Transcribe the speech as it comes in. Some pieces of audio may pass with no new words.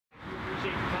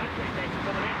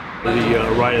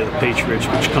The Ride of the Patriots,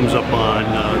 which comes up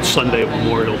on Sunday of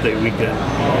Memorial Day weekend.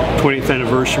 20th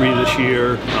anniversary this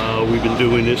year. We've been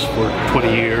doing this for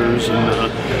 20 years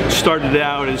and started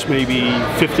out as maybe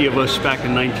 50 of us back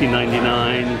in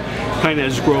 1999. Kind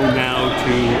of has grown now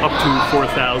to up to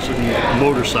 4,000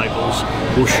 motorcycles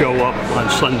will show up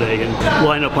on Sunday and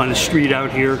line up on the street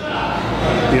out here,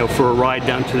 you know, for a ride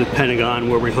down to the Pentagon,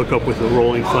 where we hook up with the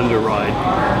Rolling Thunder ride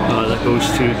that goes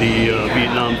to the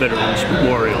Vietnam Veterans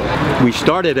Memorial. We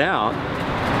started out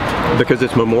because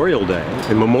it's Memorial Day,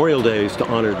 and Memorial Day is to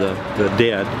honor the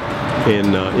dead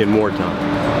in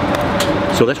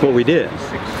wartime. So that's what we did.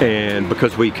 And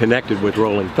because we connected with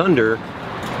Rolling Thunder,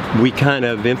 we kind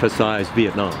of emphasized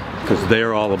Vietnam, because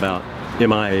they're all about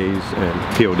MIAs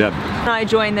and POWs. I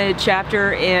joined the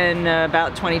chapter in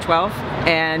about 2012,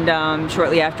 and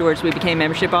shortly afterwards we became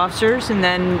membership officers, and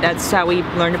then that's how we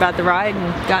learned about the ride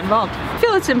and got involved. I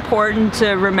feel it's important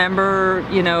to remember,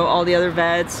 you know, all the other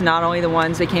vets, not only the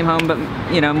ones that came home, but,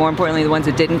 you know, more importantly, the ones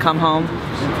that didn't come home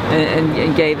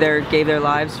and gave their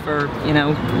lives for, you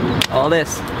know, all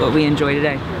this, what we enjoy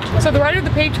today. So the Ride of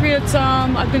the Patriots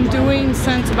I've been doing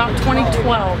since about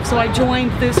 2012. So I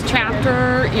joined this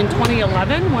chapter in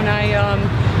 2011 when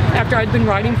after I'd been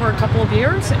riding for a couple of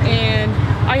years, and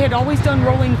I had always done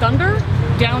Rolling Thunder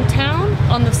downtown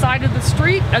on the side of the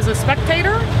street as a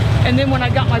spectator. And then when I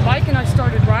got my bike and I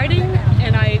started riding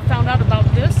and I found out about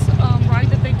this ride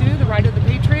that they do, the Ride of the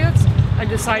Patriots, I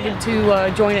decided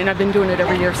to join it, and I've been doing it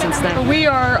every year since then. We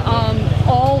are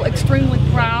all extremely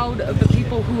proud of the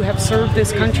people who have served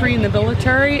this country in the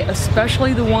military,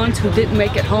 especially the ones who didn't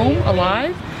make it home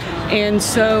alive. And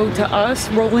so to us,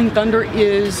 Rolling Thunder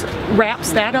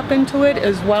wraps that up into it,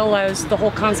 as well as the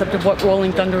whole concept of what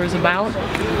Rolling Thunder is about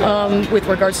with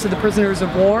regards to the prisoners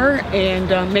of war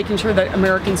and making sure that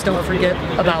Americans don't forget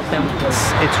about them.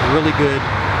 It's really good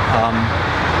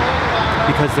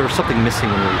because there's something missing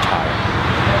when you retire.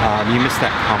 You miss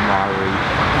that camaraderie.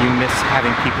 You miss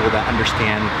having people that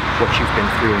understand what you've been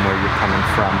through and where you're coming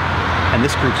from. And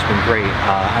this group's been great.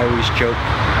 I always joke,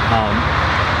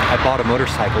 I bought a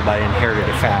motorcycle, but I inherited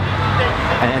a family.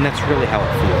 And that's really how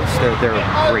it feels. They're a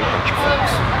great bunch of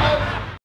folks.